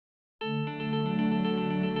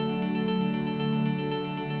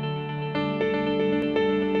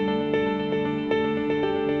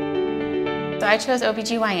So I chose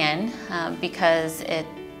OB-GYN because it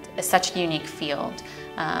is such a unique field.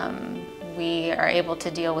 We are able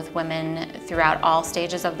to deal with women throughout all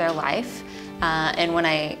stages of their life. And when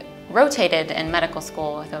I rotated in medical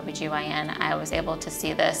school with OB-GYN, I was able to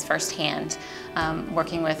see this firsthand.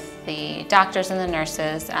 Working with the doctors and the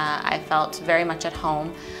nurses, I felt very much at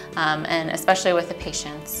home, and especially with the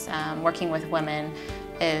patients. Working with women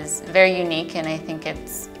is very unique, and I think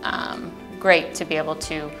it's great to be able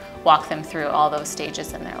to walk them through all those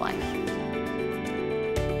stages in their life.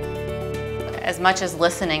 As much as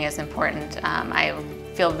listening is important, I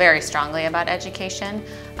feel very strongly about education.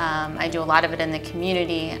 I do a lot of it in the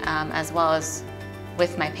community as well as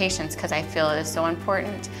with my patients because I feel it is so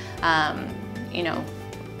important. You know,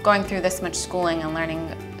 going through this much schooling and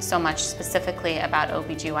learning so much specifically about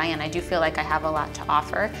OB-GYN, I do feel like I have a lot to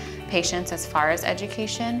offer patients as far as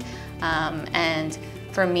education. And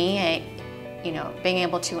for me, being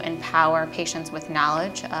able to empower patients with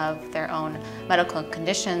knowledge of their own medical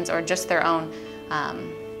conditions or just their own,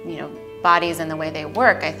 bodies and the way they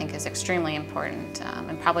work, I think is extremely important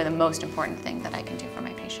and probably the most important thing that I can do for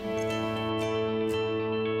my patients.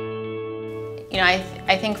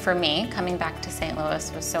 I think for me, coming back to St.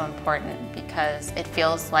 Louis was so important because it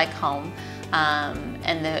feels like home,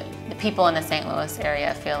 and the people in the St. Louis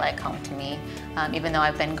area feel like home to me, even though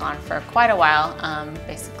I've been gone for quite a while,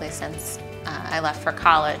 basically since I left for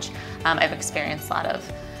college. I've experienced a lot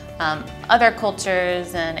of other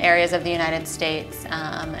cultures and areas of the United States,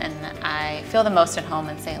 and I feel the most at home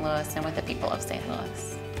in St. Louis and with the people of St.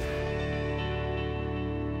 Louis.